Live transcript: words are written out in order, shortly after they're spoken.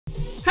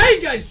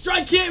guys,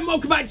 Strike here and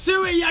welcome back to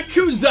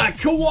Yakuza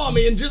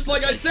Kiwami, and just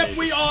like I said,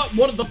 we are...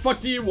 What the fuck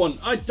do you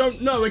want? I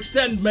don't know,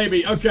 extend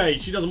maybe. Okay,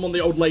 she doesn't want the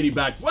old lady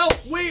back. Well,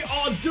 we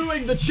are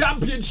doing the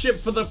championship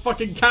for the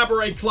fucking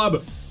Cabaret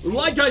Club,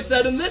 like I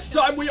said, and this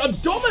time we are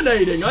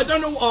dominating. I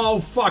don't know... Oh,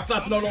 fuck,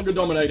 that's no longer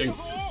dominating.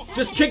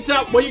 Just kicked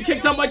out... Well, you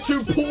kicked out my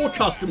two poor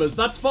customers,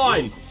 that's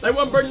fine. They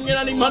weren't bringing in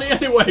any money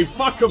anyway,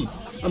 fuck them.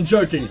 I'm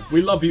joking.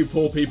 We love you,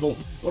 poor people.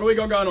 What do we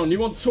got going on? You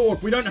want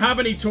talk? We don't have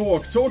any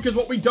talk. Talk is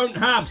what we don't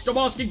have. Stop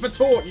asking for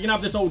talk. You can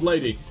have this old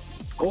lady.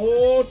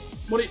 Or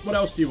what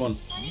else do you want?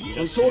 You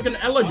want talk and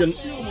elegant?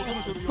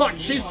 Fuck,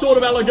 she's sort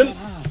of elegant.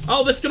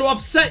 Oh, this is going to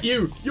upset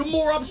you. You're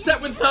more upset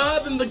with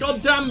her than the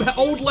goddamn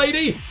old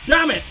lady?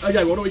 Damn it.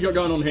 Okay, what do we got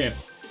going on here?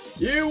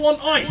 You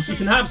want ice? You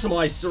can have some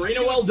ice,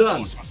 Serena. Well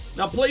done.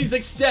 Now, please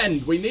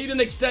extend. We need an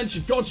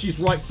extension. God, she's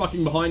right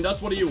fucking behind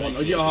us. What do you want?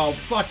 Oh,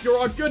 fuck,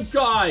 you're a good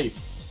guy.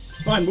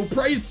 Fine, we'll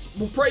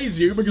praise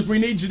you because we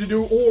need you to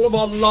do all of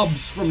our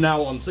loves from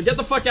now on. So get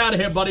the fuck out of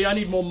here, buddy. I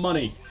need more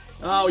money.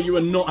 Oh, you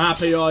are not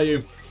happy, are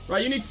you?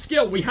 Right, you need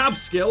skill. We have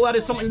skill. That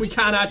is something we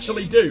can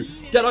actually do.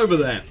 Get over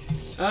there.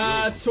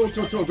 Talk.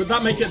 Would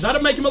that make it?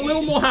 That'd make him a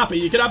little more happy.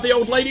 You can have the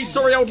old lady.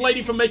 Sorry, old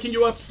lady, for making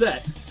you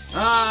upset.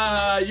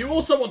 You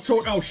also want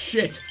talk. Oh,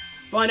 shit.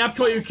 Fine, have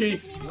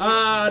Koyuki.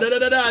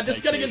 This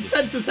is getting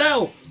intense as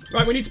hell.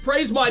 Right, we need to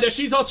praise Maida.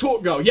 She's our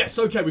talk girl. Yes,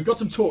 okay, we've got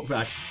some talk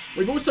back.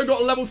 We've also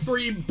got a level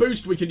 3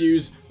 boost we can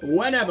use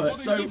whenever.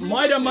 So,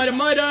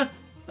 Maida,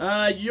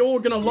 you're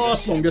gonna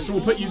last longer, so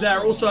we'll put you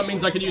there. Also, that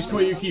means I can use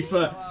Koyuki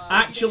for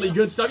actually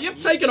good stuff. You've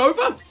taken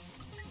over?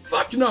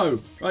 Fuck no.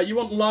 Right, you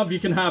want love, you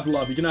can have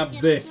love. You can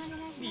have this.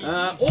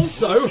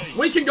 Also,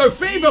 we can go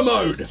fever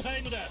mode.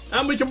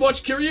 And we can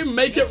watch Kiryu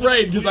make it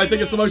rain, because I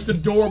think it's the most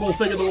adorable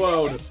thing in the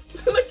world.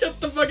 Look at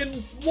the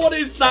fucking... What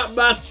is that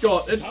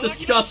mascot? It's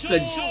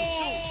disgusting.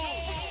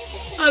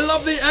 I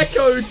love the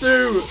echo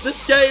too.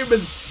 This game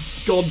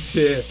is god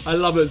tier. I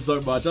love it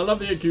so much. I love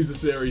the Yakuza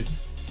series.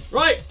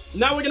 Right,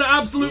 now we're gonna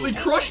absolutely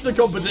crush the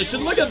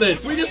competition. Look at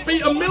this. We just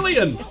beat 1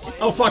 million.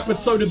 Oh fuck, but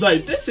so did they.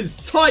 This is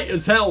tight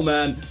as hell,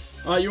 man.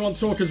 You want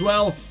talk as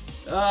well?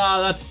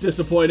 That's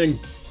disappointing.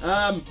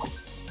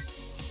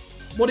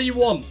 What do you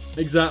want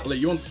exactly?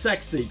 You want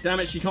sexy. Damn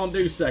it, she can't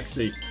do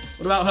sexy.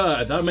 What about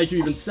her? That'll make you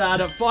even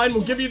sadder. Fine,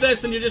 we'll give you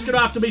this and you're just gonna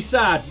have to be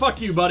sad.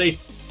 Fuck you, buddy.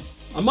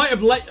 I might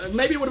have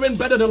maybe it would have been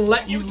better to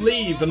let you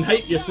leave and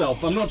hate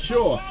yourself. I'm not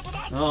sure.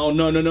 Oh,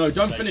 no.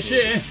 Don't finish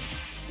here.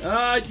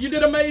 You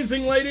did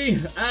amazing,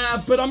 lady.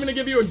 But I'm going to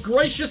give you a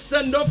gracious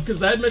send-off because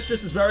the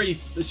headmistress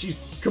is she's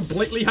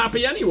completely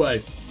happy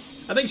anyway.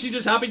 I think she's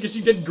just happy because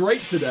she did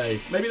great today.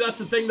 Maybe that's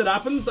the thing that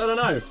happens. I don't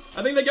know.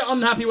 I think they get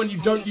unhappy when you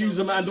don't use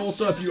them and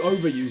also if you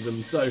overuse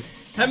them. So,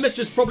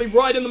 headmistress probably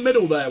right in the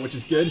middle there, which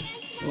is good.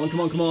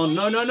 Come on.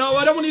 No.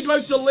 I don't want you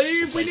both to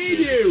leave. We need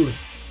you.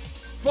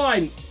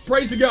 Fine.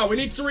 Praise the girl. We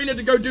need Serena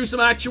to go do some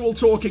actual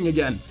talking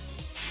again.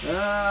 You're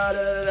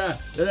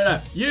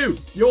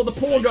the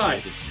poor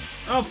guy.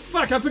 Oh,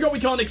 fuck. I forgot we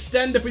can't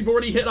extend if we've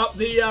already hit up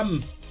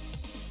the,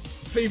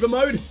 fever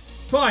mode.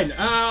 Fine.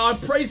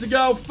 Praise the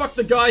girl. Fuck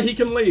the guy. He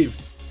can leave.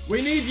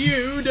 We need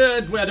you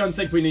to... Well, I don't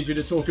think we need you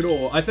to talk at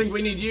all. I think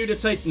we need you to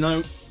take...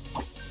 No.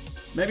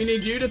 Maybe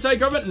need you to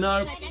take over?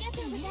 No.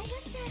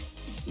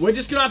 We're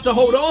just gonna have to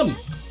hold on.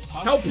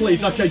 Help,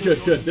 please. Okay, good.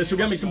 This will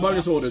get me some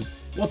bonus orders.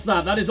 What's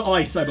that? That is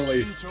ice, I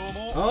believe.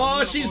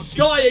 Oh, she's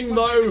dying,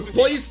 though.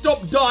 Please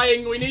stop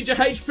dying. We need your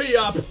HP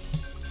up.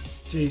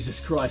 Jesus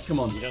Christ, come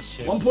on.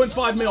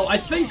 1.5 mil. I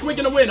think we're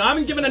going to win. I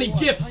haven't given any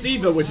gifts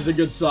either, which is a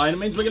good sign. It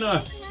means we're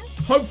going to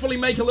hopefully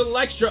make a little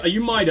extra. Are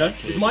you Maida?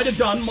 Is Maida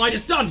done?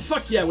 Maida's done.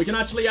 Fuck yeah. We can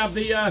actually have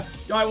the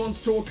guy who wants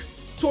to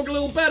talk a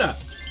little better.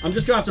 I'm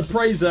just going to have to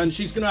praise her, and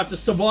she's going to have to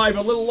survive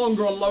a little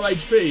longer on low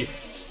HP.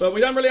 But we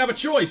don't really have a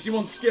choice. You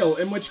want skill,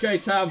 in which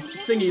case have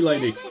Singy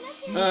Lady.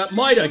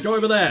 Maida, go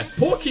over there.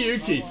 Poor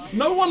Koyuki.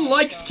 No one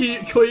likes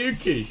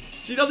Koyuki.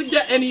 She doesn't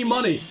get any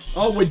money.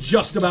 Oh, we're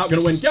just about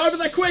going to win. Get over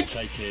there quick.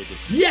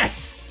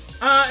 Yes.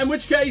 In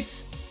which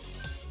case,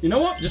 you know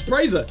what? Just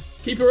praise her.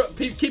 Keep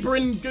her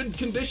in good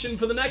condition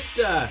for the next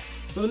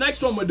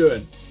one we're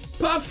doing.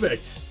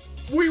 Perfect.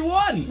 We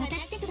won.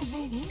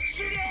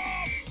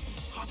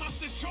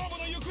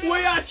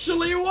 We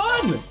actually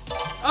won!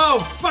 Oh,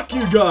 fuck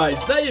you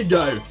guys. There you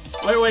go.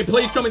 Wait,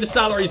 please tell me the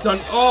salaries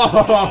don't...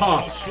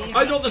 Oh,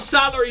 I thought the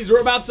salaries were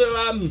about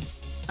to,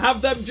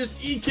 have them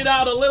just eke it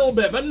out a little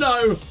bit, but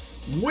no.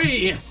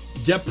 We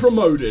get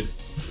promoted.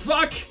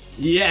 Fuck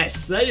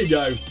yes. There you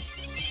go.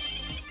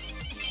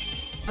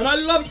 And I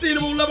love seeing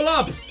them all level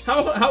up.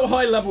 How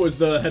high level is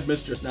the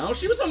headmistress now?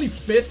 She was only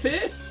 5th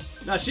here?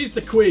 Nah, she's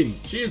the queen.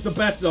 She is the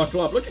best in our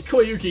club. Look at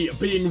Koyuki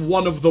being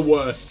one of the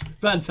worst.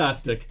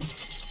 Fantastic.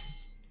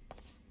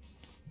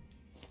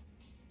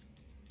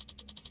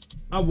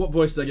 Oh, what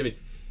voice did I give you?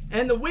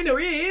 And the winner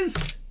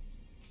is...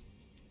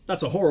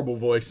 That's a horrible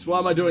voice. Why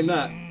am I doing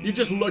that? You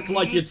just look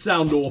like you'd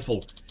sound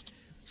awful.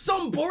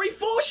 Sotenbori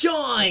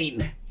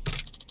Forshine!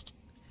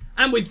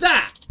 And with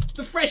that,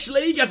 the Fresh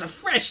League has a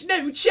fresh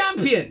new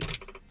champion!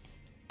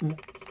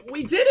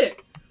 We did it!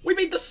 We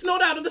beat the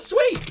snot out of the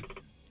sweep!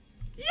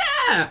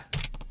 Yeah!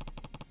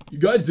 You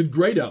guys did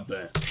great out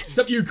there.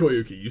 Except you,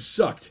 Koyuki. You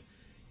sucked.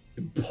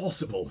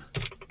 Impossible.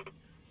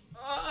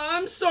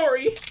 I'm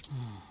sorry.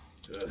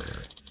 Ugh.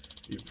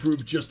 You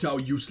proved just how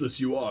useless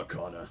you are,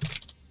 Kana.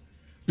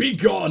 Be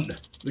gone!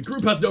 The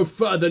group has no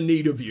further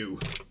need of you.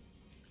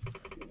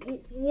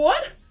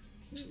 What?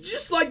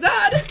 Just like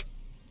that?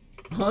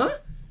 Huh?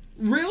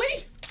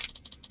 Really?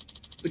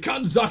 The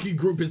Kanzaki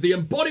group is the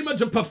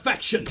embodiment of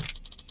perfection.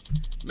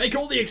 Make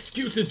all the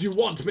excuses you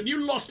want, but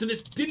you lost to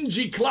this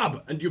dingy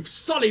club, and you've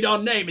sullied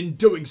our name in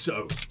doing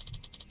so.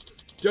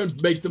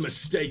 Don't make the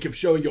mistake of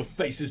showing your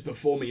faces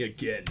before me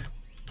again.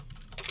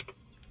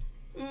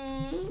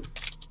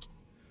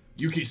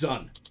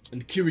 Yuki-san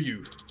and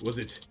Kiryu, was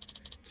it?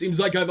 Seems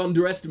like I've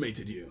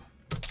underestimated you.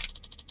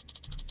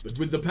 But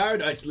with the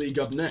Paradise League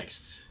up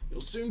next,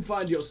 you'll soon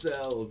find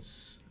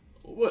yourselves,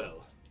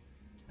 well,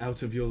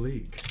 out of your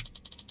league.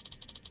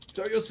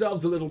 Throw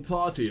yourselves a little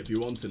party if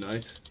you want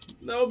tonight.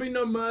 There will be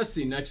no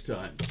mercy next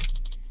time.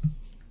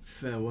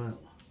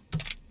 Farewell.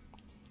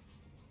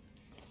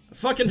 I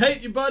fucking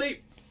hate you,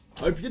 buddy.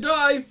 Hope you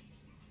die.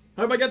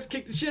 Hope I get to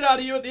kick the shit out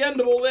of you at the end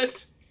of all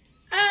this.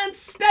 And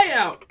stay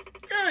out.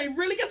 God, he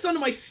really gets under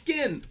my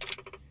skin.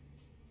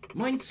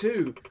 Mine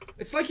too.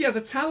 It's like he has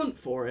a talent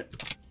for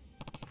it.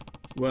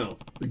 Well,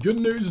 the good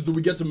news is that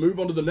we get to move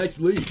on to the next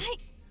league.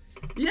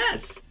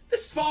 Yes,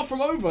 this is far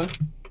from over.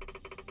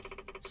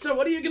 So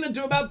what are you gonna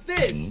do about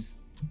this?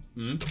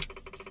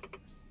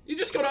 You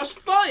just got us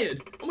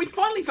fired, and we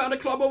finally found a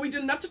club where we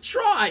didn't have to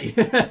try.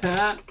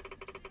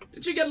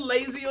 Did you get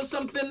lazy or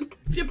something?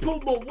 If you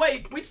pulled more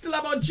weight, we'd still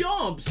have our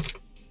jobs.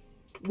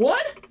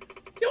 What?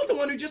 You're the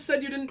one who just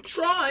said you didn't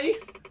try.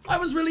 I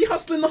was really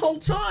hustling the whole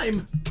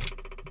time.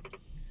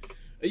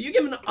 Are you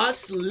giving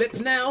us lip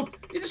now?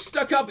 You're just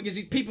stuck up because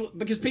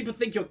people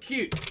think you're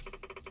cute.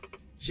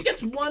 She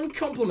gets one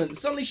compliment and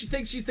suddenly she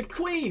thinks she's the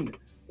queen.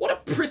 What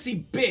a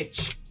prissy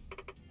bitch.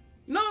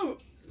 No,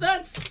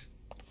 that's...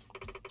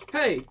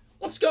 Hey,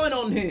 what's going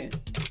on here?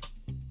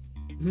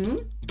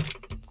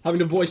 Having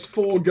to voice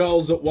 4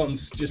 girls at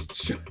once,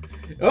 just...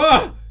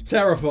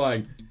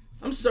 terrifying.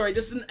 I'm sorry,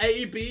 this is an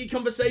A-B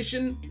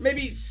conversation?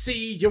 Maybe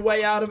C your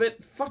way out of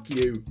it? Fuck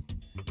you.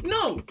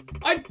 No!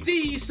 I've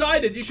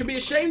decided you should be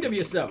ashamed of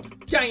yourself,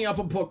 ganging up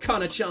on poor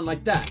Kana-chan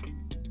like that.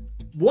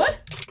 What?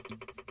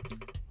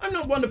 I'm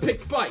not one to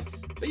pick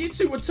fights, but you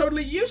two were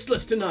totally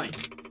useless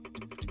tonight.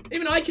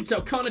 Even I could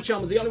tell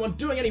Kana-chan was the only one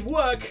doing any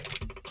work.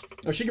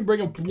 Oh, she can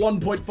bring up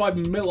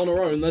 1.5 mil on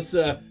her own, that's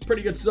a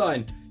pretty good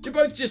sign. You're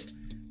both just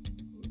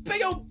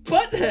big old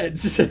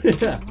buttheads.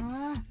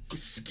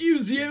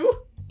 Excuse you?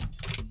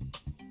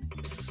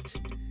 Psst.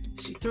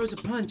 She throws a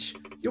punch.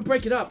 You'll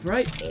break it up,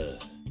 right?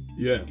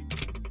 Yeah.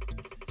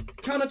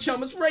 Kana-chan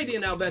was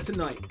radiant out there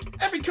tonight.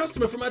 Every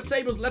customer from her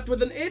table's left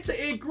with an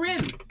ear-to-ear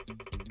grin.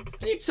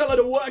 And you tell her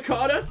to work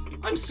harder?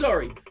 I'm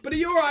sorry, but are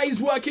your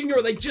eyes working or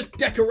are they just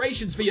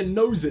decorations for your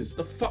noses?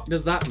 The fuck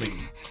does that mean?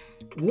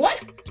 What?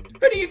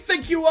 Who do you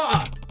think you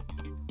are?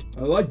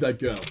 I like that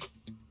girl.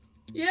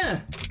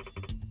 Yeah.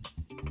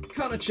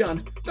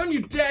 Kana-chan, don't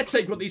you dare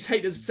take what these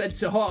haters said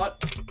to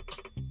heart.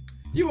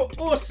 You were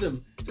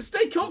awesome. So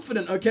stay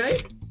confident,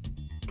 okay?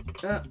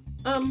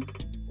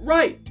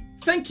 Right.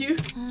 Thank you.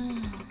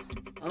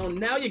 Oh,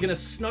 now you're gonna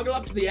snuggle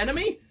up to the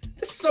enemy?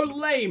 This is so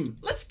lame.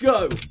 Let's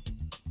go.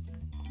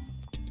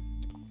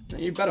 Now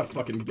you better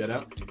fucking get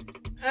out.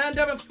 And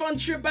have a fun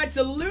trip back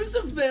to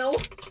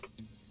Loserville.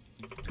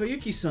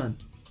 Koyuki-san,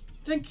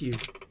 thank you.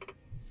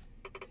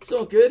 It's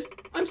all good.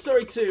 I'm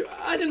sorry too.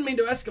 I didn't mean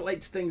to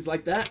escalate to things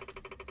like that.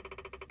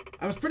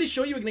 I was pretty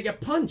sure you were gonna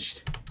get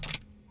punched.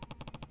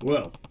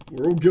 Well,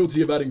 we're all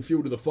guilty of adding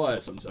fuel to the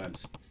fire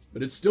sometimes.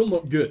 But it's still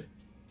not good.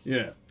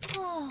 Yeah.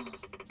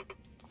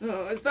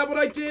 Is that what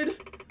I did?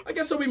 I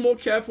guess I'll be more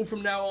careful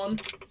from now on.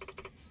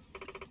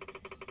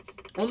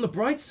 On the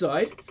bright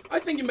side, I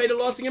think you made a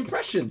lasting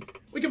impression.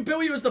 We can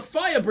bill you as the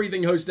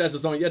fire-breathing hostess or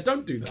something. Yeah,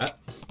 don't do that.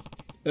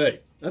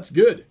 Hey, that's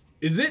good.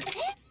 Is it?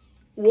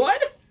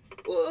 What?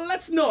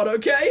 Let's not,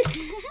 okay?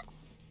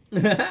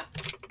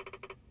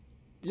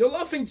 You're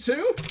laughing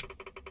too?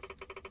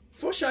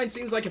 Foreshine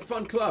seems like a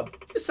fun club.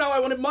 This is how I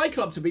wanted my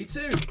club to be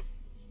too.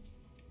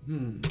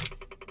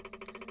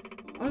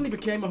 I only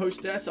became a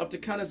hostess after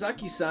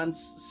Kanazaki-san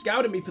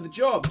scouted me for the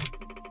job.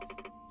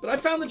 But I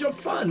found the job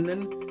fun,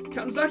 and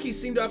Kanzaki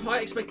seemed to have high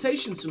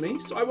expectations for me,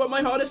 so I worked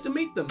my hardest to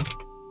meet them.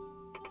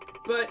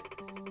 But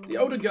the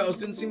older girls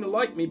didn't seem to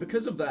like me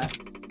because of that.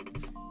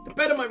 The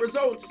better my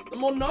results, the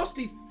more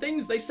nasty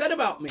things they said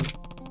about me.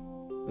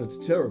 That's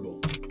terrible.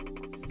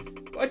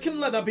 But I couldn't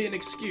let that be an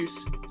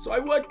excuse, so I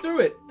worked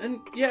through it, and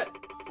yet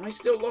I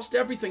still lost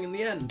everything in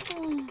the end.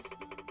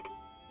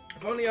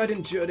 If only I'd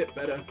endured it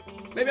better.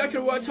 Maybe I could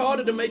have worked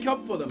harder to make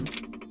up for them.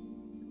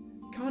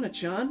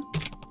 Kana-chan?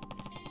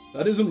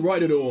 That isn't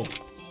right at all.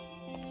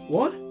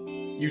 What?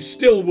 You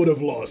still would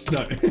have lost.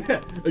 No.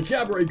 A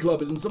cabaret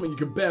club isn't something you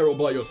can bear all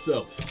by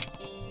yourself.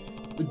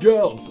 The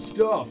girls, the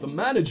staff, the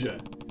manager.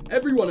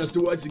 Everyone has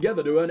to work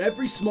together to earn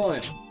every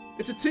smile.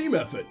 It's a team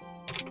effort.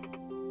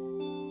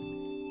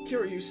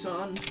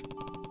 Kiryu-san.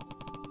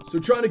 So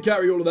trying to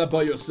carry all of that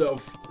by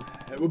yourself,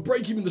 It would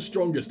break even the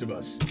strongest of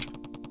us.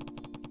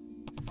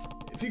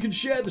 If you can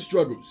share the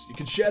struggles, you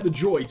can share the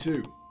joy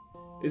too.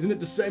 Isn't it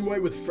the same way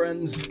with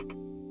friends?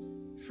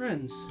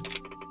 Friends?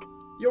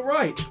 You're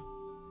right.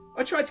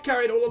 I tried to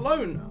carry it all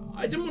alone.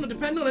 I didn't want to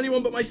depend on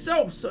anyone but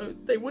myself, so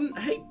they wouldn't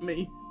hate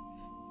me.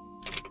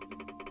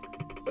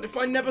 But if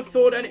I never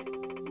thought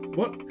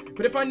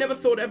But if I never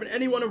thought of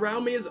anyone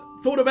around me as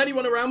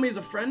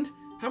a friend,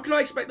 how could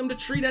I expect them to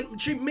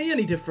treat me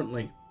any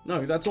differently?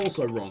 No, that's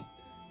also wrong.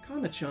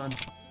 Kana-chan.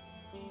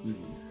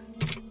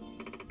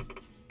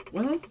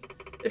 Well,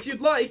 if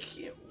you'd like,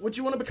 would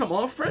you want to become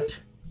our friend?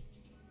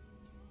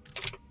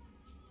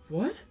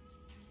 What?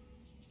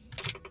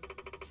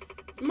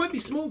 It might be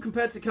small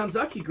compared to the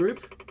Kanzaki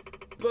group,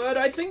 but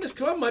I think this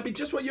club might be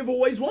just what you've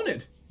always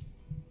wanted.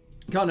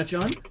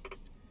 Kana-chan.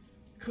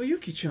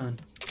 Koyuki-chan.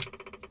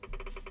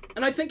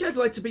 And I think I'd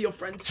like to be your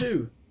friend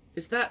too.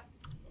 Is that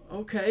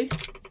okay?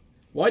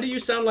 Why do you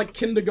sound like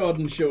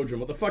kindergarten children?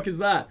 What the fuck is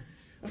that?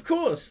 Of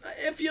course.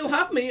 If you'll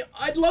have me,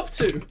 I'd love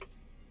to.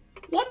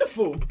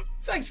 Wonderful.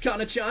 Thanks,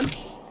 Kana-chan.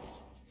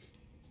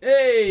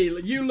 Hey,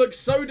 you look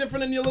so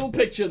different in your little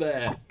picture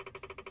there.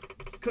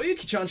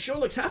 Koyuki-chan sure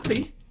looks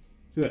happy.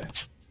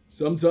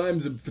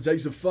 Sometimes it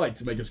takes a fight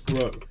to make us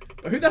grow.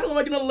 But who the hell am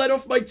I going to let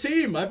off my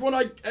team? Everyone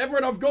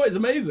I've got is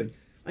amazing.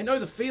 I know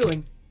the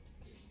feeling.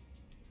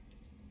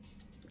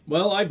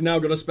 Well, I've now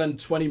got to spend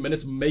 20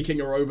 minutes making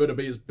her over to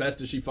be as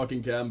best as she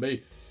fucking can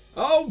be.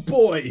 Oh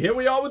boy, here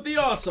we are with the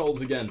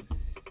arseholes again.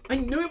 I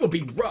knew it would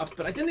be rough,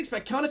 but I didn't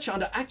expect Kana-chan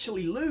to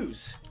actually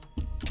lose.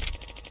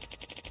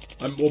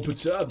 I'm more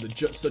perturbed that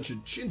just such a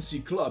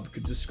chintzy club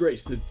could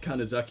disgrace the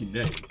Kanazaki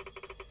name.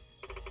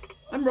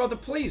 I'm rather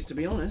pleased, to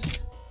be honest.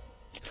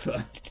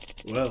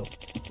 Well,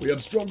 we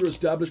have stronger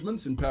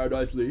establishments in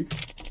Paradise League.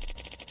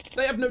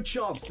 They have no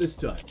chance this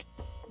time.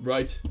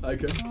 Right,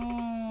 Aika?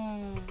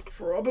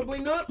 Probably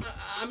not.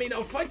 I mean,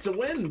 I'll fight to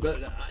win,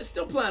 but I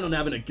still plan on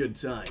having a good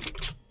time.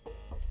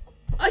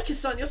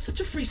 Aika-san, you're such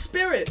a free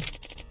spirit.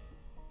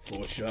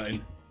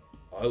 Forshine,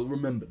 I'll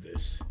remember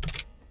this.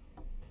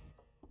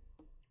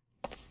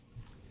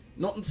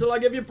 Not until I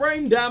give you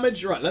brain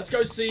damage. Right, let's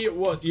go see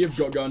what you've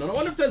got going on. I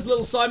wonder if there's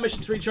little side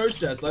missions for each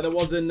hostess like there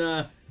was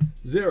in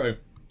Zero.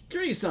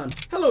 Kiryu-san,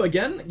 hello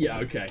again. Yeah,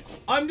 okay.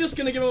 I'm just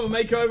going to give him a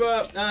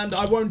makeover, and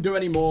I won't do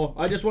any more.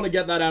 I just want to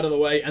get that out of the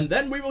way, and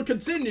then we will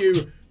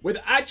continue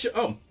with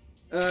action.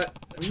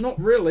 Not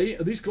really.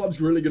 Are these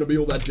clubs really going to be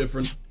all that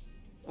different?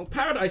 Well,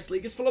 Paradise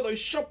League is full of those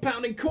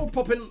shop-pounding,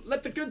 cork-popping,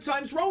 let the good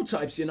times roll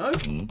types, you know?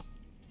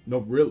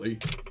 Not really.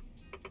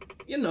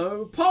 You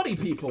know, party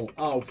people.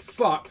 Oh,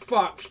 fuck.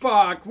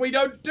 We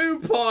don't do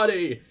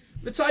party.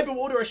 The type who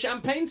order a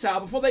champagne tower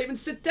before they even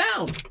sit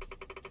down.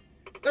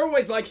 They're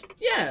always like,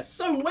 yeah,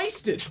 so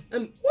wasted.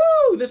 And,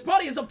 woo, this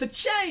party is off the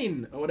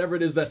chain. Or whatever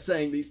it is they're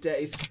saying these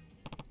days.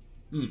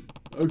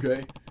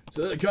 Okay.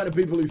 So they're the kind of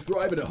people who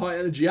thrive in a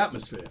high-energy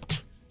atmosphere.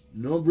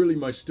 Not really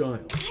my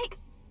style.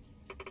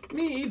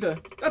 Me either.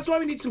 That's why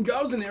we need some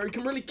girls in here who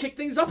can really kick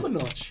things up a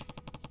notch.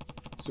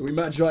 So we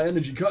match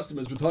high-energy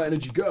customers with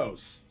high-energy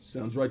girls.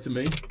 Sounds right to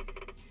me.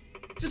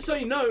 Just so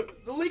you know,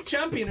 the league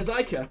champion is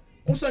Aika,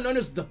 also known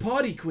as the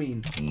Party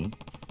Queen.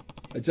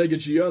 I take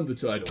it she earned the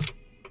title.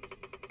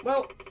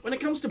 Well, when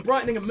it comes to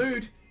brightening a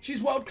mood,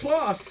 she's world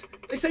class.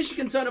 They say she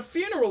can turn a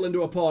funeral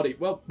into a party.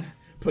 Well,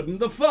 putting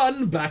the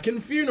fun back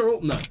in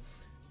funeral. No.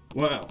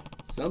 Wow.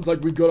 Sounds like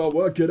we've got our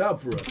work cut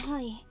out for us.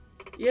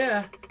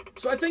 Yeah.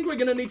 So I think we're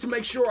gonna need to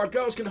make sure our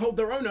girls can hold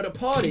their own at a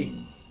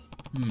party.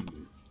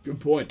 Good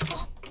point.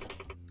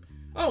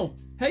 Oh,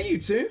 hey you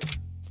two.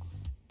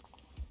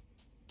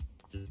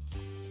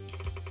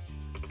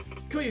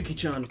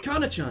 Koyuki-chan,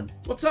 Kana-chan,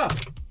 what's up?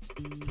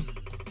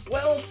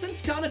 Well,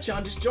 since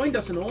Kana-chan just joined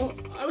us and all,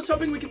 I was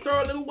hoping we could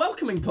throw a little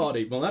welcoming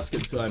party. Well, that's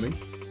good timing.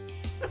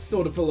 That's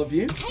thoughtful of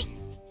you.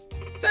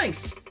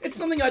 Thanks. It's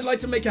something I'd like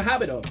to make a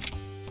habit of.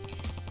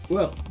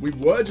 Well, we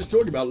were just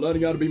talking about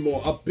learning how to be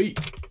more upbeat.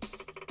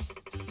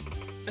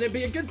 And it'd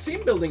be a good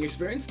team-building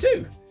experience,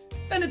 too.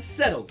 Then it's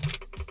settled.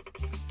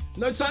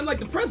 No time like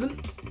the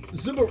present.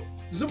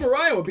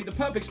 Zubaraya would be the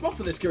perfect spot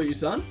for this,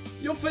 Kiryu-san.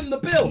 You'll fit in the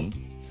bill.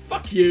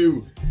 Fuck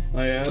you.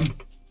 I am.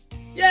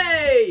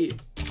 Yay!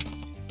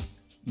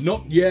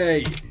 Not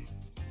yay.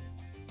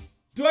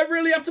 Do I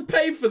really have to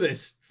pay for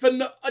this?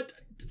 I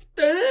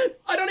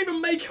don't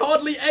even make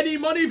hardly any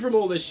money from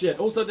all this shit.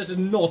 Also, this is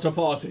not a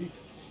party.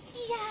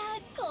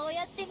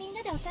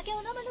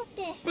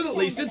 But at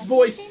least it's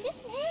voiced.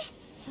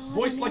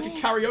 Voiced like a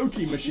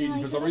karaoke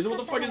machine for some reason. What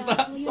the fuck is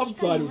that?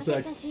 Subtitle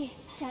text.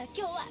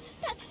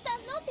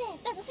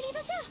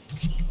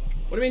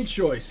 What do you mean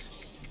choice?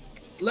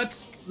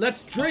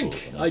 Let's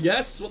drink, I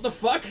guess. What the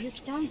fuck?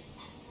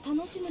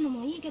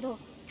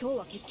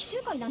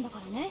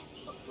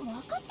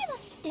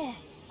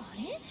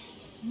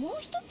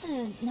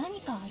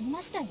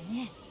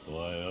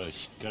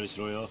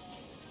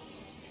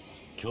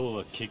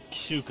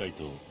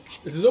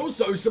 This is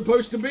also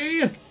supposed to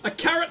be a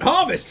carrot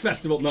harvest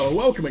festival. No, a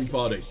welcoming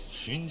party.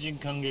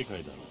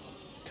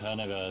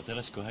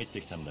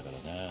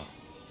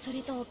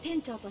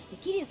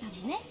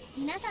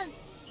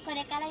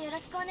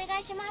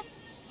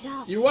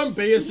 You won't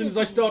be as soon as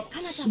I start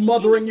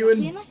smothering you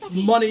in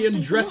money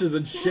and dresses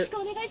and shit.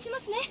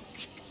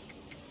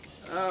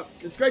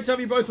 It's great to have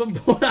you both on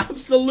board.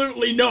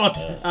 Absolutely not.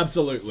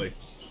 Absolutely.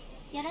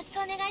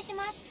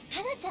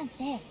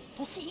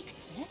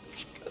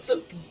 That's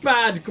a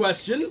bad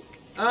question.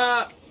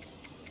 I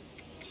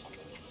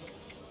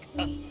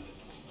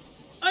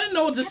didn't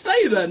know what to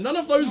say then. None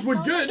of those were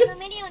good.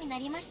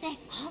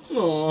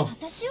 Aww.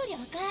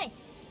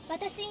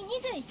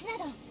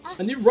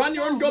 And you run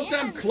your own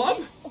goddamn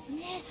club?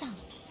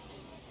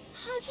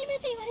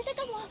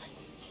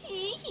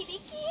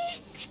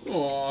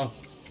 Aww.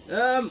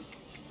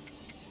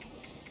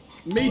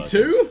 Me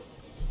too?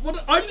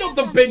 What? I'm not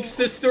the big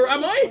sister,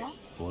 am I?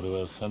 God,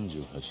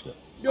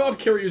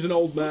 Kiryu's an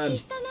old man.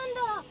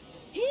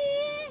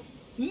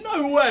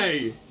 No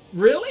way!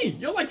 Really?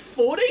 You're like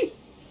 40?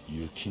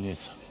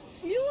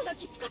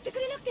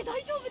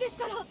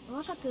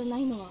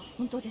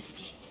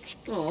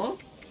 Aww.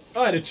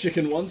 I had a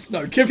chicken once.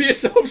 No, give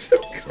yourself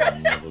some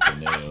credit.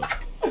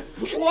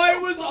 Why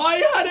was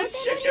I had a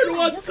chicken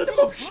once an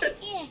option?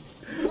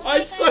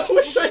 I so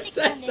wish I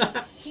said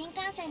that.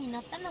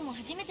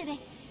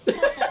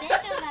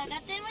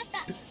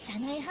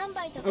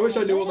 I wish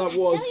I knew what that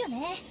was.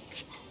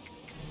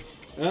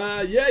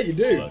 Yeah, you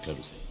do.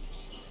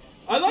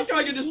 I like how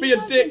I can just be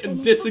a dick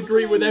and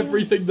disagree with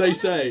everything they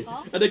say,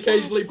 and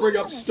occasionally bring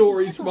up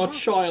stories from our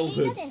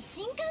childhood.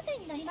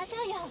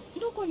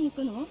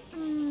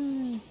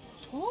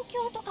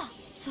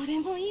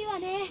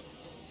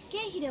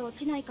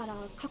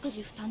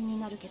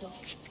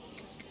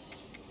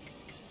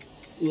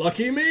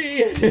 Lucky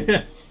me!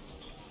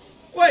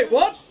 Wait,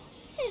 what?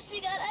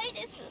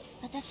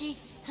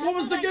 What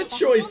was the good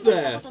choice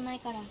there?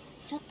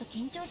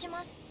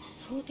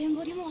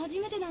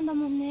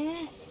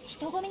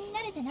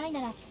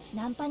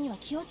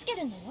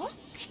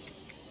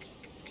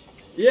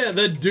 Yeah,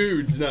 they're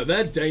dudes. No,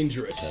 they're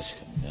dangerous.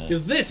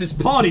 Because this is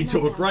party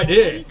talk right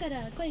here.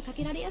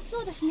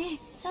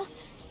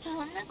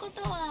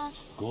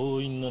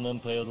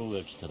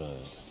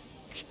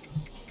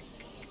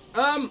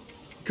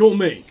 Call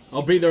me.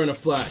 I'll be there in a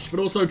flash. But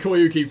also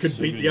Koyuki could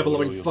beat the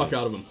ever-loving fuck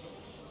out of him.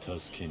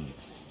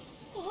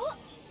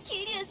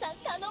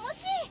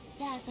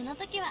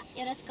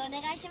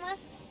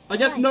 I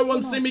guess no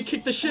one's seen me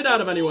kick the shit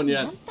out of anyone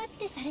yet.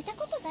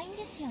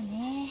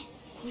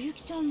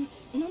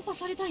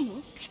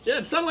 Yeah,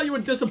 it sounded like you were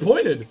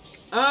disappointed.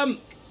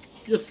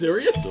 You're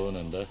serious?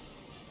 Do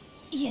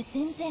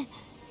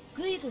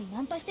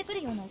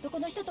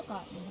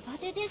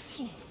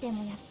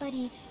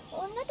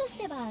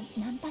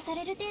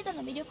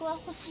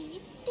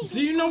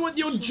you know what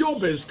your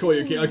job is,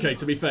 Koyuki? Okay,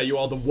 to be fair, you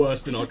are the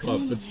worst in our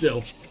club, but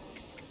still.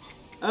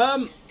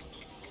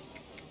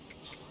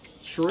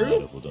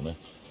 True?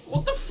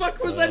 What the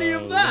fuck was any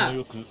of that?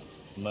 Oh,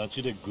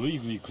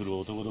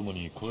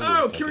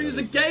 Kiryu's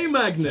a gay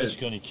magnet.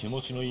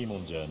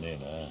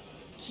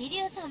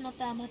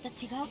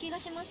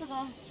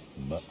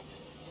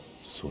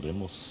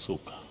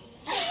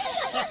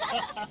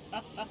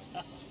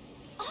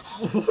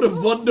 What a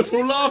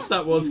wonderful laugh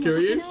that was,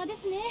 Kiryu.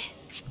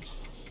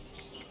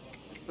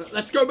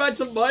 Let's go back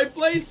to my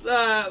place.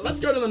 Let's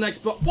go to the next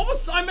part. What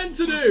was I meant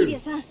to do?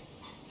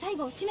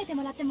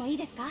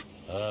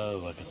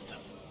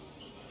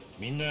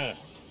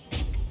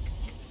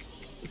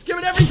 Let's give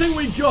it everything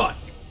we got.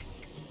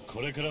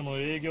 What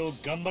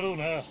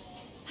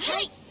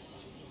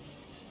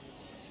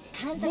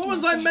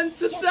was I meant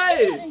to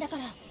say?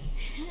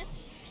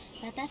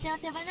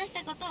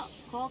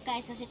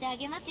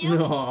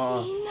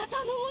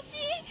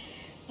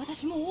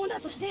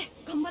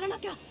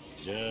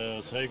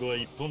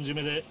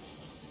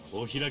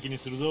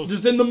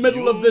 Just in the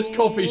middle of this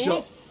coffee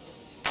shop.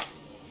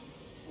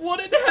 What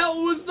in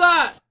hell was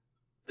that?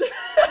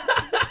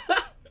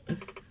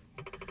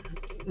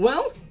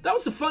 Well, that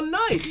was a fun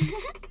night.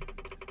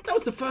 That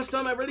was the first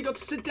time I really got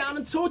to sit down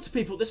and talk to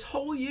people this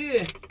whole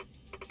year.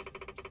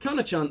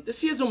 Kana-chan,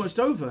 this year's almost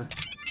over.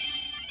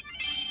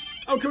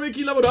 Oh,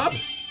 Koyuki leveled up.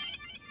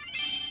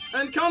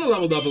 And Kana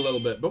leveled up a little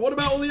bit. But what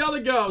about all the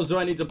other girls who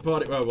I need to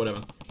party? Well,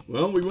 whatever.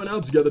 Well, we went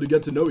out together to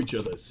get to know each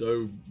other,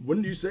 so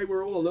wouldn't you say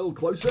we're all a little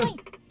closer?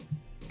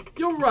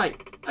 You're right.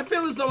 I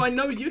feel as though I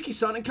know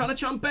Yuki-san and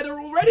Kana-chan better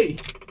already.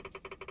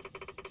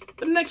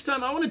 But next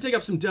time, I want to dig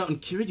up some dirt on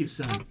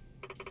Kiryu-san.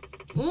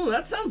 Oh,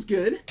 that sounds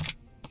good.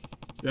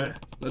 Yeah,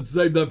 let's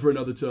save that for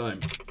another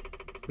time.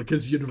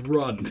 Because you'd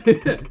run.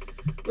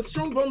 With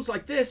strong bonds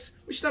like this,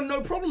 we should have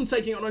no problem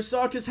taking on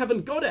Osaka's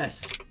Heaven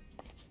Goddess.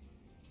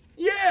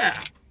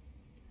 Yeah!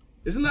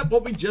 Isn't that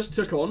what we just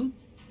took on?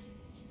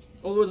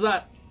 Or was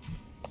that...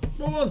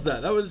 What was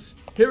that? That was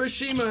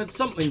Hiroshima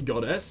something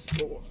Goddess.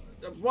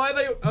 Why are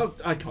they... Oh,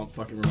 I can't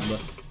fucking remember.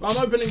 I'm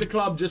opening the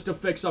club just to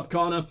fix up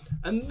Kana.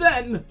 And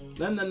then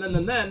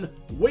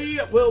we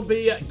will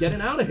be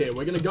getting out of here.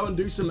 We're going to go and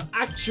do some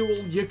actual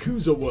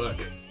Yakuza work.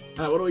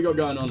 Alright, what do we got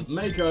going on?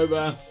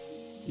 Makeover.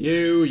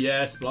 You,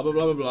 yes, blah, blah,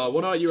 blah, blah, blah.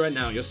 What are you right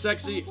now? You're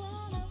sexy.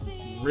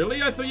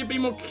 Really? I thought you'd be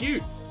more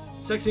cute.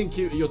 Sexy and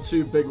cute are your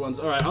two big ones.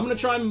 Alright, I'm gonna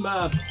try and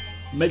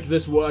make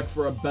this work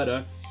for a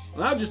better.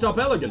 I'll just up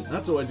elegant.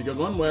 That's always a good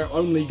one, where it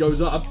only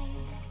goes up.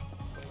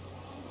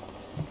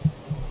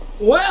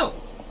 Well,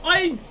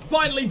 I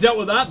finally dealt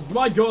with that.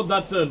 My god,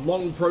 that's a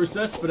long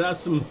process, but it has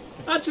some...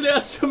 Actually, it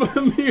has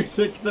some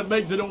music that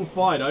makes it all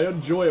fine. I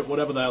enjoy it,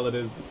 whatever the hell it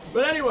is.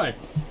 But anyway,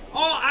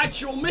 our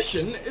actual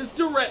mission is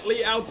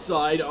directly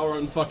outside our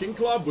own fucking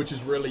club, which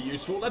is really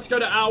useful. Let's go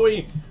to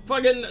Aoi.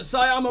 Fucking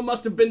Sayama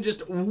must have been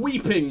just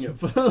weeping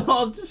for the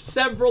last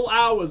several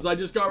hours. I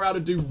just go around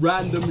and do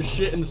random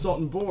shit in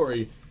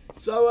Sotenbori.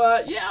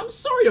 So, yeah, I'm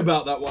sorry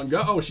about that one,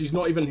 girl. Oh, she's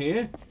not even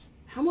here?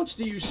 How much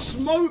do you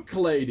smoke,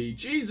 lady?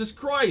 Jesus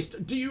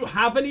Christ. Do you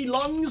have any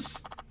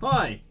lungs?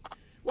 Hi.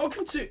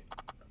 Welcome to...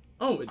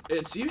 Oh,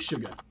 it's you,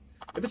 Sugar.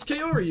 If it's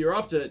Kaori you're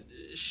after,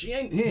 she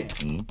ain't here.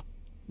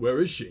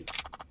 Where is she?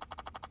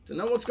 Don't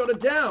know what's got her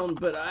down,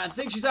 but I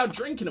think she's out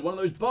drinking at one of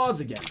those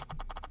bars again.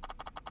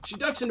 She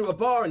ducks into a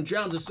bar and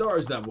drowns her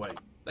sorrows that way.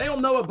 They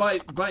all know her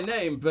by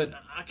name, but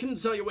I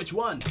couldn't tell you which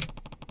one.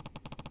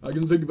 I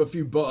can think of a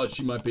few bars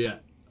she might be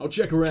at. I'll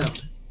check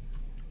around.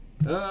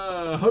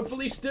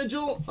 Hopefully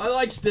Stigil? I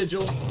like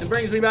Stigil. It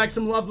brings me back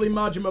some lovely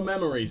Majima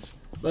memories.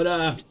 But,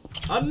 I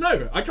don't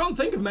know. I can't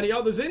think of many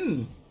others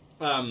in,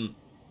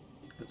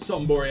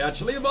 Sotenbori,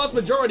 actually. The vast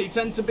majority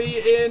tend to be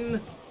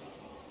in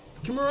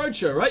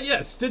Kamurocho, right?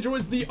 Yes, Stigil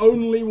is the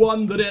only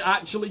one that it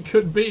actually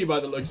could be by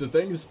the looks of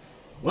things.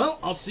 Well,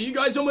 I'll see you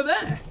guys when we're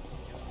there.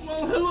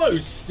 Well, hello,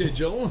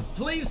 Stigil.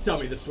 Please tell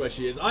me this is where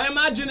she is. I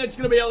imagine it's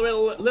going to be a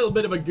little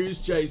bit of a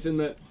goose chase in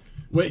that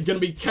we're going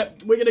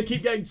to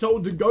keep getting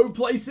told to go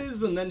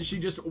places and then she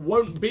just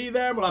won't be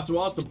there. We'll have to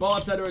ask the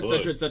bartender,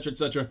 etc, etc,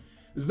 etc.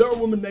 Is there a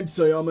woman named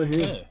Sayama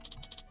here?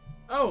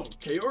 Oh,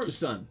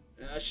 Kaoru-san.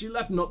 She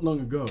left not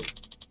long ago.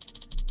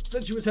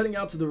 Said she was heading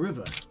out to the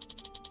river.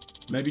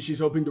 Maybe she's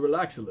hoping to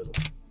relax a little.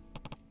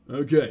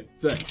 Okay,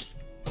 thanks.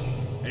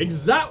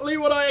 Exactly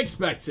what I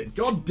expected.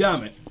 God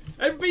damn it.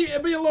 It'd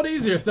be a lot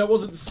easier if there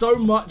wasn't so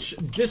much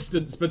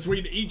distance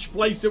between each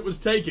place it was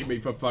taking me,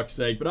 for fuck's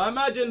sake. But I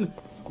imagine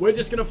we're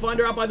just gonna find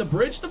her out by the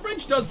bridge. The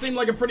bridge does seem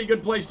like a pretty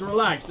good place to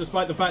relax,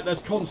 despite the fact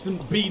there's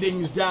constant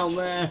beatings down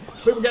there,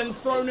 people getting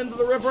thrown into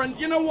the river, and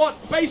you know what?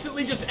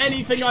 Basically just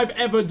anything I've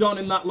ever done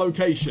in that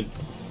location.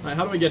 Alright,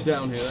 how do we get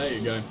down here? There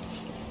you go.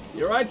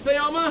 You alright,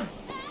 Sayama?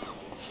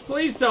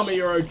 Please tell me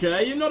you're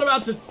okay. You're not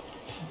about to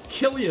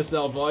kill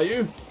yourself, are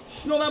you?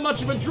 It's not that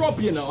much of a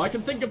drop, you know. I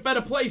can think of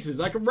better places.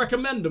 I can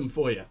recommend them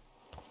for you.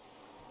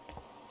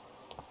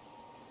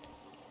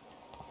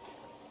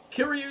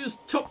 Kiryu's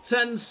top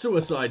 10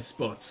 suicide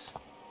spots.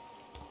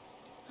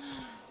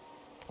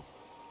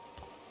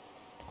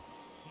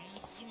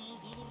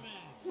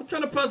 What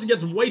kind of person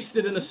gets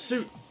wasted in a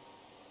suit?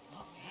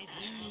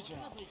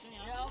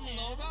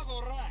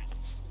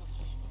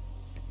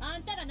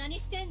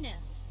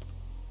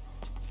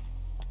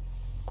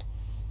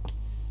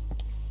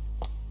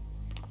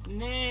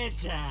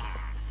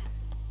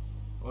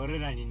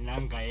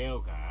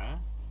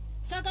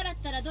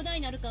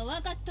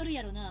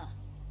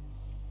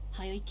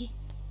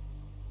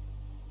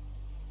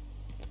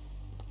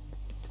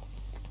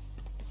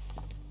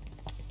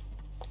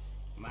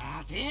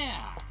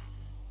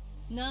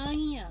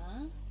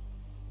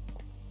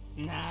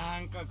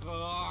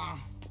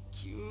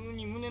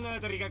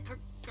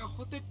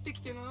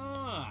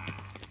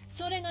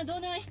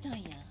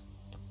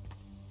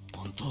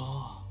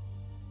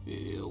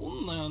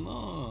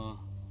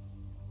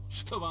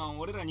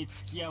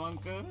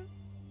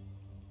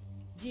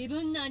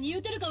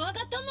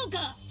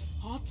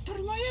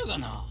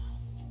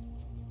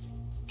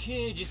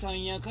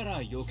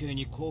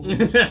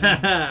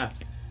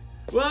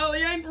 Well,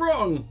 he ain't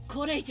wrong.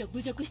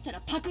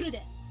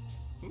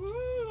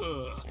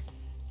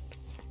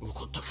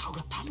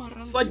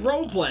 It's like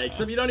roleplay,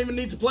 except you don't even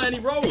need to play any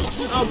roles.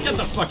 Oh, get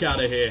the fuck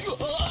out of here.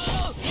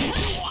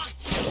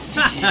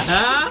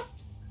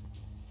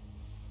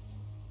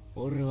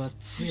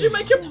 Did you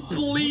make him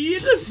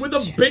bleed with a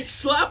bitch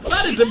slap?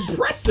 That is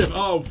impressive.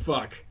 Oh,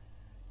 fuck.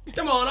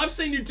 Come on, I've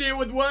seen you deal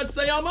with worse,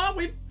 Sayama.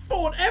 We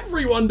fought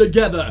everyone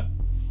together.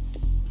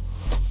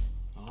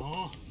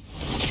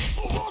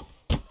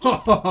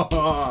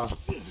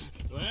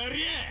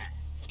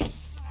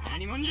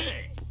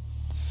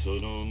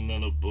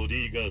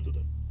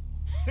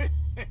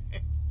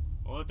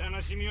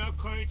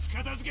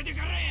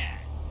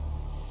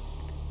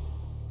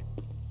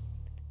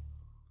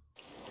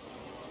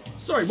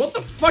 Sorry, what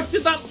the fuck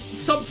did that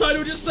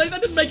subtitle just say?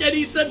 That didn't make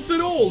any sense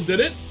at all, did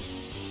it?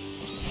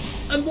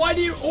 And why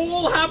do you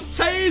all have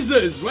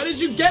tasers? Where did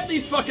you get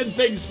these fucking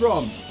things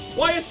from?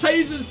 Why are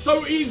tasers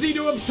so easy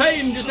to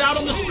obtain just out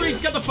on the streets?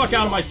 Get the fuck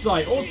out of my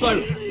sight.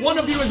 Also, one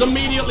of you is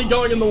immediately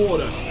going in the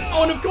water.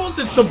 Oh, and of course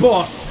it's the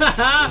boss.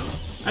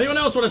 Anyone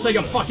else want to take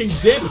a fucking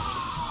dip?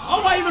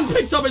 Oh, I even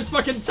picked up his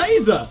fucking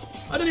taser.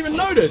 I didn't even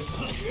notice.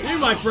 You,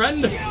 my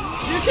friend,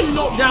 you can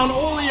knock down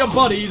all of your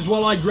buddies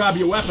while I grab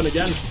your weapon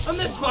again. And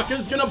this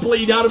fucker's gonna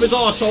bleed out of his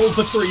arsehole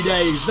for 3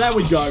 days. There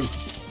we go.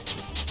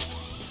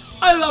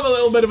 I love a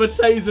little bit of a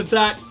tase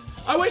attack.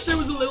 I wish it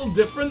was a little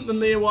different than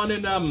the one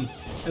in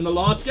in the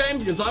last game?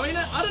 Because, I mean,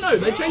 I don't know.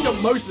 They changed up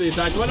most of the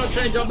attacks. Why not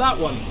change up that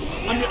one?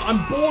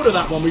 I'm bored of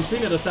that one. We've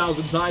seen it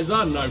 1,000 times.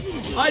 I don't know.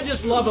 I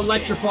just love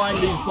electrifying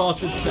these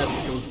bastards'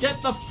 testicles.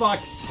 Get the fuck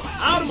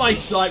out of my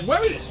sight.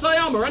 Where is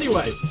Sayama,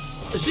 anyway?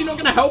 Is she not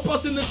going to help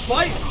us in this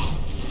fight?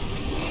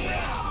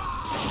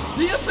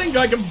 Do you think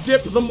I can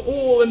dip them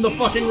all in the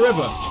fucking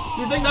river?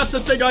 Do you think that's a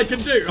thing I can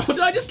do? Or did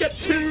I just get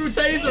 2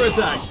 taser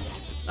attacks?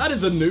 That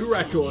is a new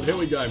record. Here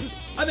we go.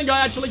 I think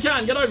I actually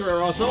can. Get over here,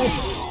 arsehole.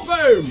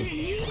 Boom.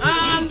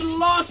 And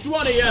last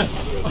one here.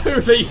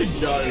 Over you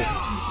go.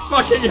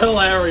 Fucking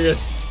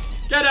hilarious.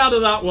 Get out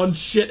of that one,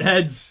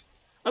 shitheads.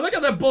 And look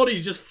at their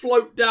bodies just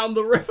float down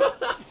the river.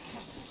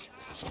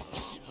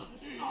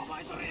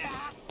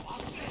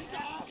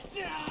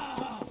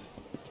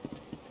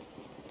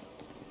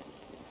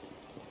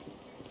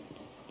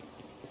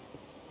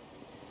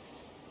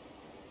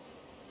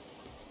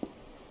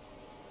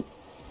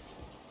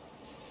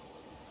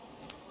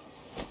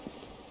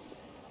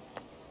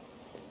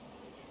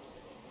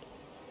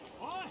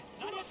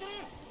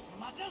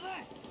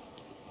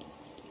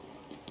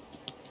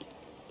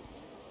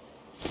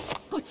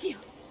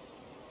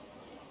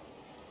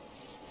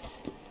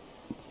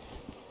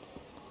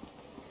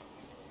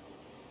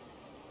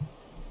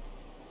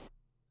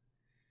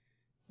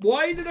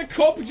 Why did a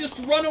cop just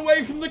run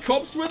away from the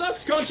cops with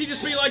us? Can't she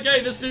just be like,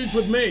 hey, this dude's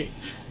with me?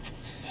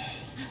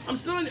 I'm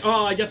still in...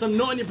 Oh, I guess I'm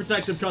not in your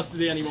protective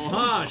custody anymore.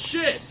 Ah,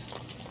 shit.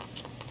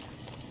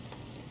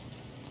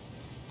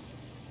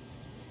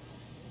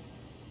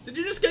 Did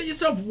you just get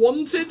yourself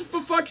wanted, for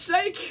fuck's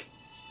sake?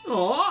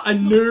 Aw, I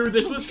knew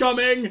this was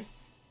coming.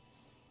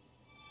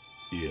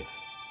 Yeah.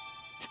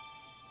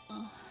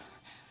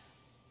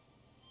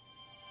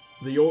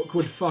 The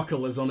awkward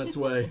fuckle is on its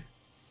way.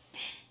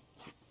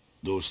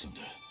 どうしたんだ?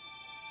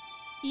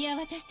 いや、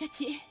私た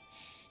ち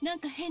なん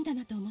か変だ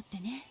なと思って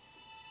ね。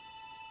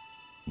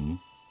ん?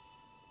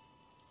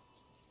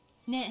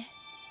 ね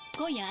え、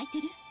今夜空い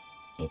てる？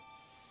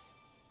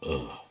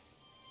ああ。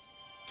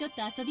ちょっ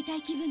と遊びた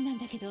い気分なん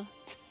だけど、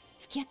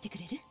付き合ってく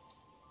れる？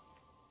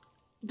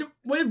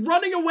 We're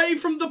running away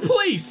from the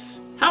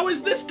police! How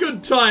is this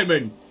good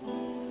timing?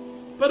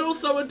 But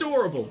also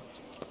adorable.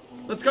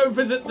 Let's go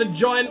visit the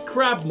giant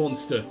crab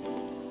monster.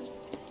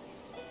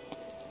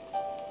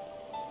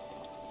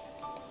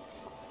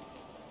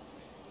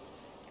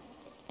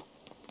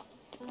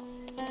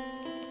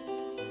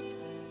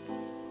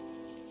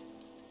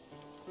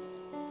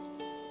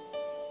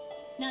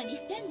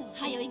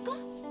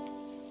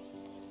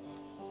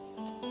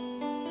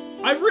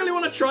 I really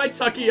want to try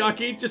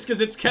Takoyaki just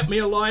because it's kept me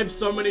alive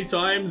so many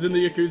times in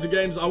the Yakuza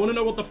games. I want to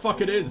know what the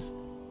fuck it is.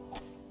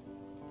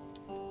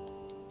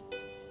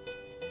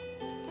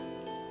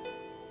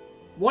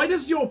 Why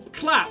does your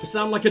clap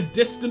sound like a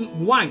distant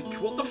wank?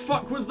 What the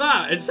fuck was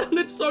that? It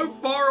sounded so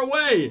far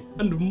away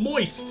and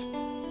moist.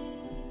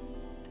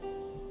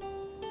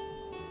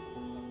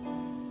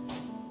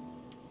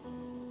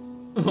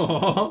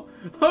 Oh,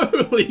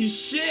 holy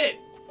shit!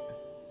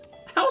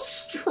 How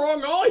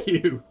strong are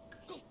you?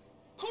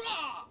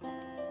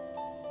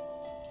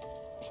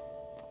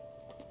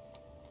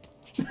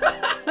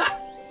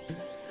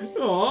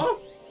 Aw,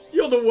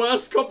 you're the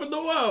worst cop in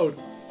the world.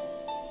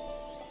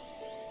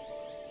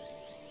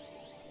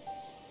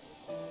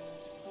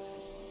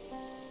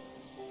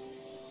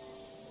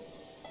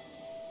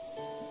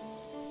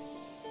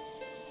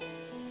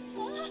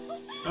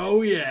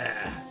 Oh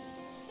yeah.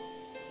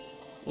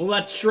 All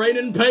that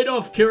training paid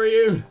off,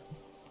 Kiryu.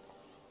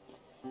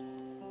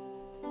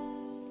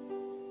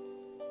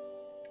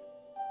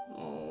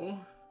 Oh.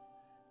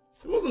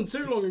 It wasn't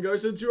too long ago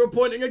since you were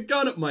pointing a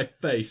gun at my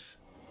face.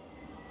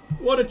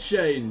 What a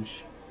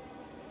change.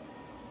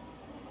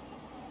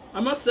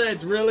 I must say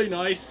it's really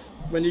nice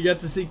when you get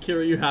to see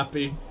Kiryu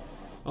happy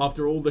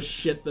after all the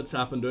shit that's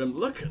happened to him.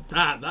 Look at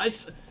that.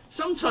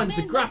 Sometimes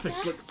the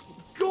graphics look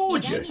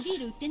gorgeous.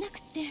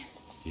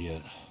 Yeah.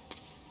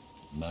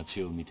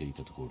 街を見てい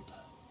たところだ.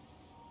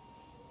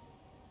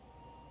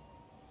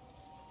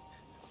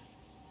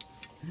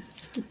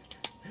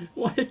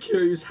 Why are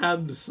Kiryu's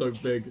hands so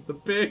big? The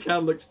beer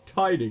can looks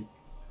tiny.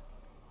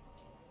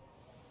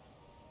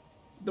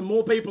 The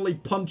more people he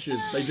punches,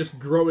 they just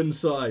grow in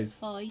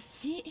size.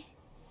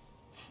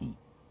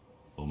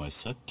 お前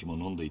さっきも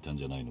飲んでいたん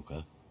じゃないの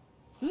か?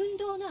 運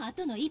動の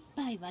後の一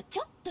杯はち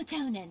ょっとち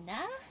ゃうねんな。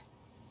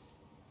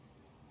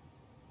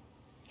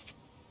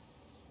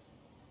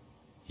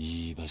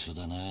いい場所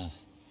だな。あ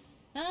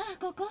あ、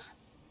ここ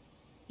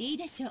いい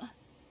でしょう。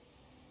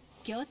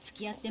今日付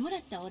き合ってもら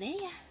ったお礼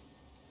や。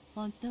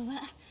本当は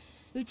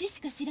うち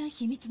しか知らん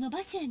秘密の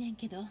場所やねん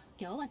けど、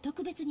今日は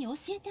特別に教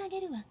えてあ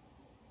げるわ。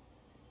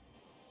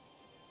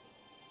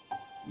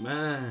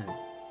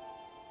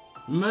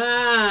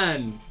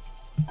Man,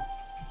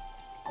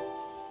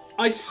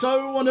 I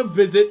so want to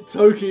visit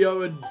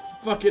Tokyo and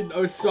fucking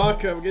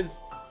Osaka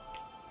because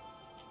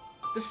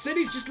the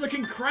cities just look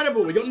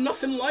incredible. We got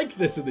nothing like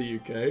this in the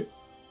UK.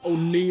 All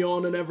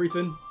neon and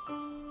everything.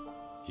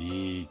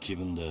 いい気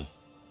分だ。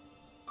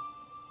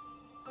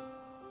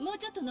もう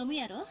ちょっと飲む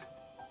やろ？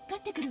買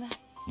ってくるわ。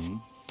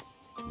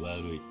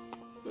悪い。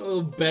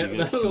Little bear,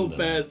 that little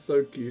bear is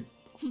so cute.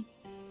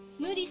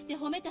 無理して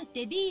褒めたっ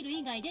てビール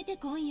以外出て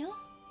こんよ。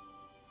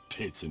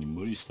別に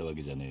無理したわ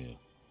けじゃねえよ。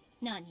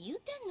何言う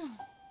てん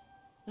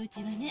の。う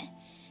ちはね、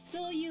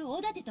そういう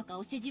おだてとか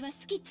お世辞は好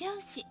きちゃ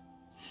うし。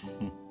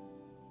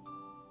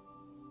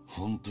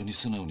本当に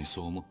素直に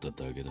そう思った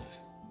だけだ。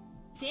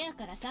せや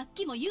からさっ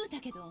きも言うた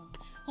けど、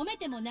褒め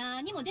ても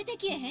何も出て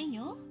きえへん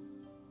よ。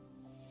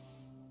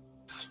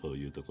そう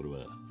いうところ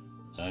は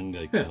案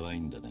外可愛い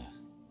んだな。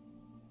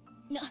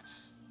な、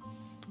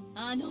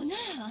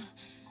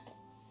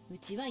う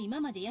ちは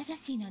今まで優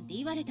しいなんて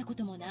言われたこ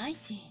ともない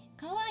し、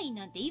可愛い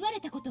なんて言われ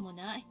たことも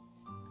ない。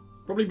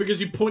Probably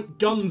because you point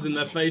guns in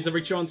their face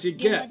every chance you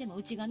現場 get. でも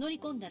うちが乗り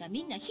込んだら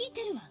みんな引い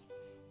てるわ。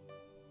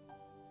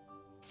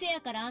せ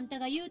やからあんた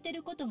が言うて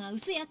ることが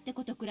嘘やって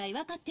ことくらい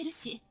分かってる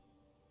し、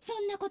そ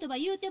んな言葉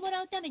言うても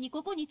らうために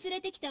ここに連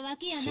れてきたわ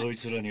けやな。そい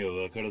つらには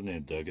分から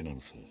ねえだけな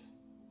のさ。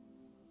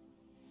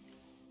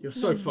You're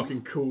so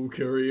fucking cool,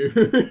 Kiryu.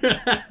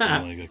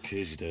 お前が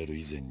刑事である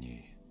以前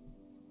に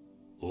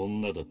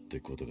女だって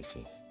ことがさ。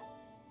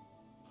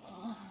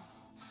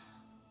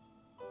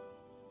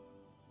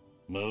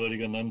周り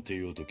が何て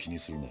言おうと気に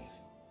するな。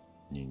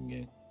人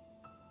間、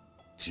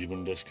自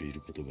分らしくいる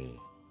ことが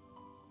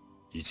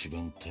一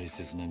番大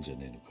切なんじゃ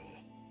ねえのか。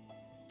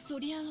そ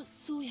りゃ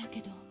そうやけ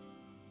ど。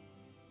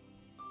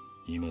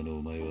今の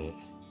お前は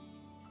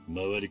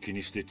周り気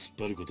にして突っ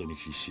張ることに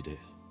必死で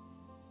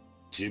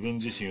自分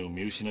自身を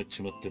見失っ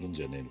ちまってるん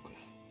じゃねえのか。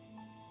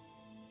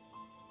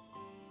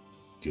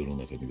世の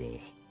中には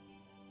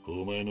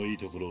お前のいい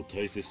ところを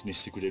大切に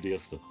してくれるや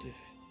つだって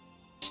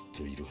きっ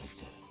といるはず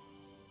だ。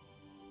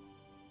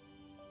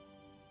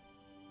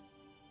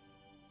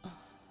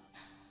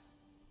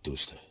どう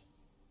した？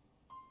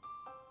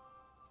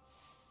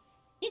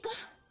行こ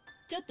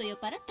う。ちょっと酔っ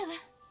払ったわ。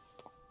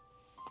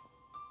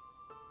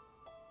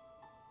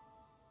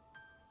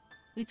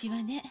うち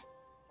はね、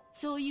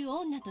そういう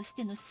女とし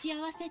ての幸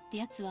せって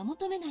やつは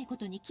求めないこ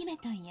とに決め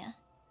たんや。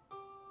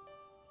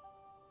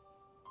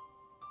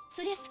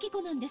そりゃ好き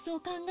好んでそう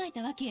考え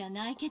たわけや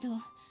ないけど、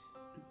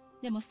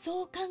でも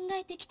そう考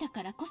えてきた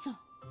からこそ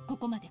こ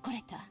こまで来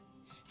れた。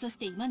そし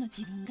て今の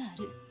自分があ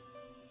る。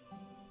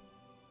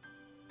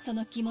そ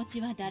の気持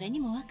ちは誰に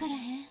も分から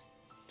へん。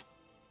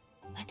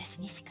私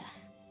にしか。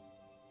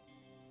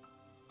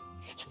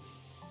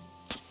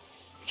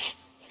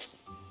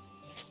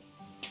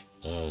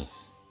ああ、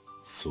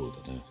そうだ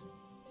な。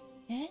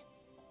え？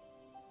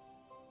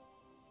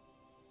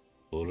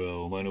俺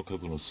はお前の過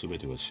去の全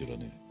ては知ら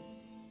ね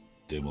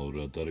え。でも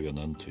俺は誰が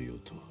何と言おう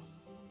と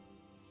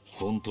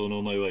本当の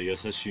お前は優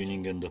しい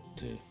人間だっ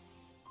て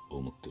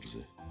思ってるぜ。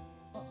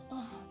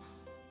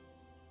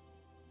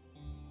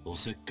お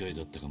せっかい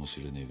だったかも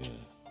しれねえが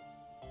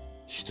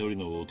一人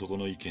の男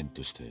の意見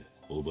として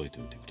覚え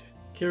ておいてくれ。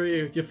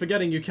 Kiryu, you're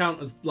forgetting you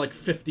count as like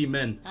 50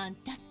 men. あん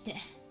たって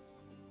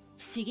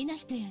不思議な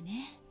人や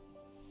ね。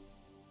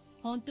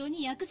本当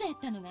にヤクザやっ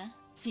たのが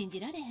信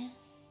じられへん。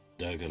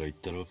だから言っ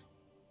たろ、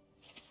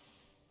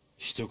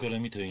人から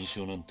見た印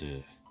象なん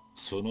て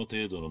その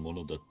程度のも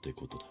のだって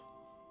ことだ。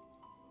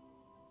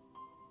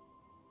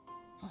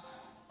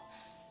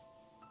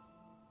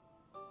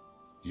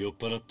酔っ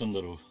払ったん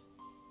だろう。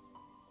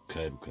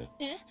帰るか？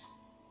え？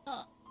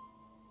あ、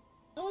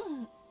そ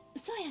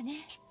うやね。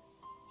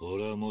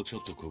俺はもうちょ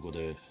っとここ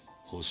で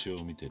星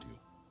を見てるよ。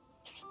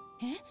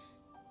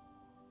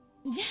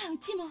え？じゃあう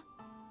ちも。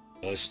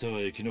明日は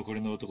生き残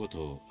りの男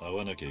と会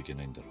わなきゃいけ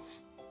ないんだろう。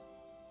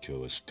今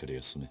日はしっかり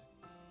休め。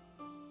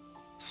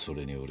そ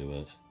れに俺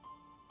は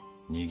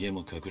逃げ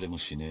も隠れも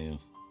しねえよ。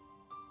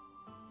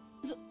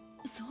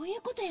そうい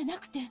うことやな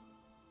くて。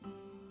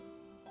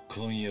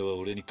今夜は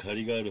俺に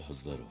借りがあるは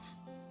ずだろう。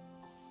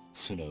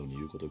素直に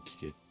言うこと聞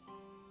け。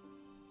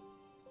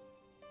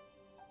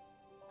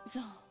そ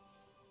う。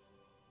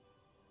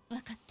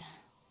わかった。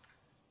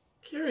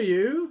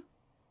Kiryu?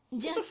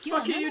 じゃあ What the 今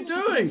fuck 日 are は you ママのと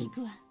ころに doing? 行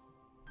くわ。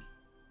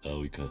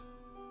葵か？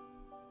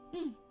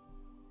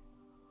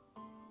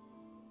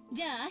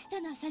じゃあ明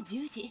日の朝10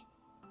時、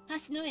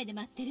橋の上で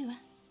待ってるわ。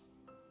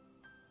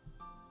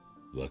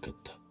わかっ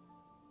た。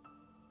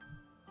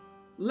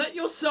Let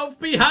yourself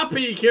be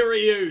happy,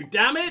 Kiryu!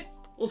 Damn it!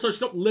 Also,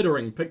 stop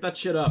littering. Pick that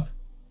shit up.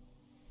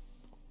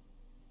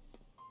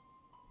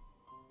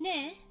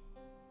 ね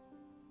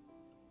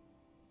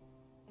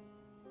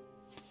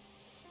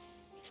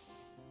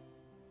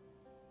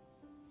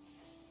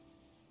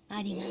え。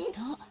ありがとう。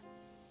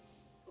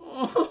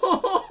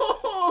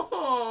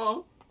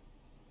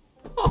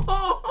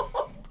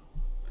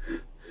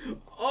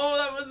Oh,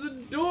 that was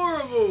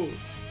adorable!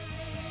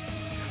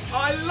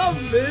 I love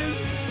this!